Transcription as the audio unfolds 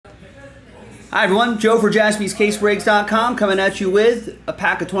Hi everyone, Joe for JaspysCaseBreaks.com coming at you with a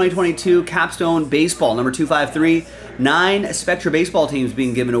pack of 2022 Capstone Baseball, number 253. 9 Spectra baseball teams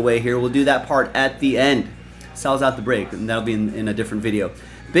being given away here. We'll do that part at the end. Sells out the break, and that'll be in a different video.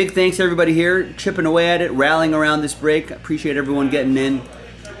 Big thanks to everybody here, chipping away at it, rallying around this break. Appreciate everyone getting in.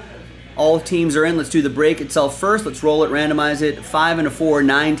 All teams are in. Let's do the break itself first. Let's roll it, randomize it. 5 and a 4,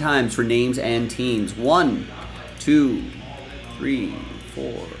 9 times for names and teams. 1, 2, 3,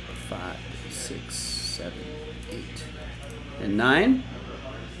 4, 5, 6, 7, 8, and 9.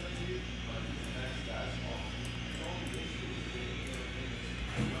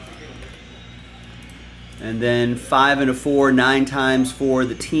 And then 5 and a 4, 9 times for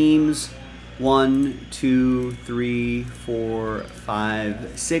the teams. 1, 2, 3, 4,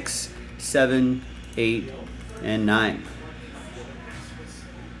 5, 6, 7, 8, and 9.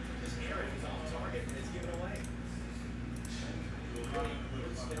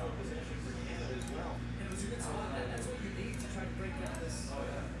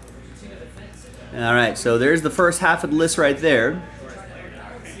 All right, so there's the first half of the list right there.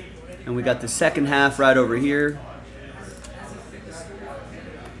 And we got the second half right over here.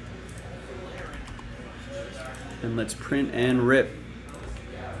 And let's print and rip.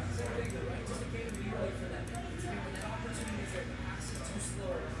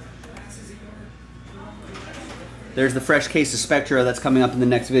 There's the fresh case of Spectra that's coming up in the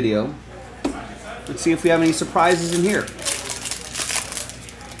next video. Let's see if we have any surprises in here.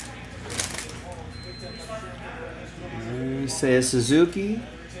 Say a Suzuki.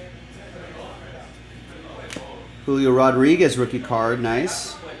 Julio Rodriguez rookie card,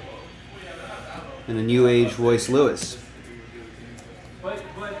 nice. And a New Age Royce Lewis.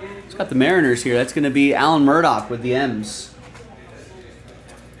 It's got the Mariners here. That's going to be Alan Murdoch with the M's.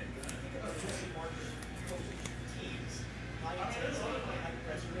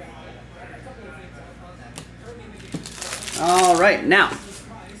 All right, now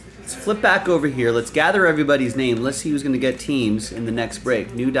let's flip back over here. Let's gather everybody's name. Let's see who's going to get teams in the next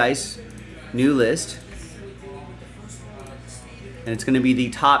break. New dice, new list. And it's going to be the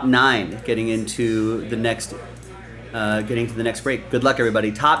top 9 getting into the next break. Good luck,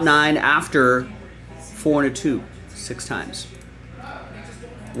 everybody. Top 9 after 4 and a 2, 6 times.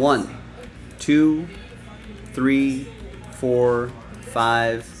 1, 2, 3, 4,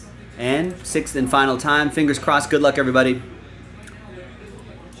 5, and 6th and final time. Fingers crossed. Good luck, everybody.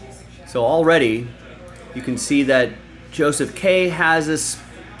 So already you can see that Joseph K has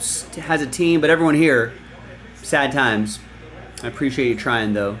a team, but everyone here, sad times. I appreciate you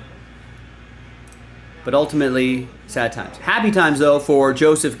trying, though. But ultimately, sad times. Happy times, though, for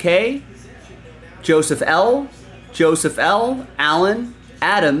Joseph K, Joseph L, Alan,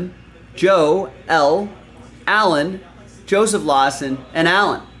 Adam, Joe L, Alan, Joseph Lawson, and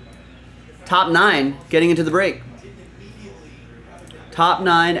Alan. Top 9 getting into the break. Top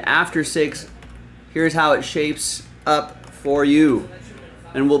 9 after 6. Here's how it shapes up for you.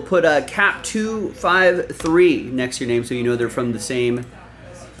 And we'll put a Cap 253 next to your name so you know they're from the same,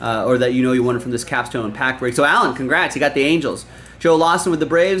 or that you know you won it from this Capstone pack break. So Alan, congrats, you got the Angels. Joe Lawson with the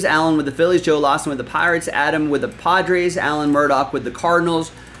Braves, Alan with the Phillies, Joe Lawson with the Pirates, Adam with the Padres, Alan Murdoch with the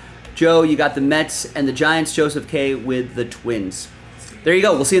Cardinals. Joe, you got the Mets and the Giants, Joseph K with the Twins. There you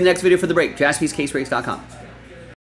go. We'll see you in the next video for the break. JaspysCaseBreaks.com.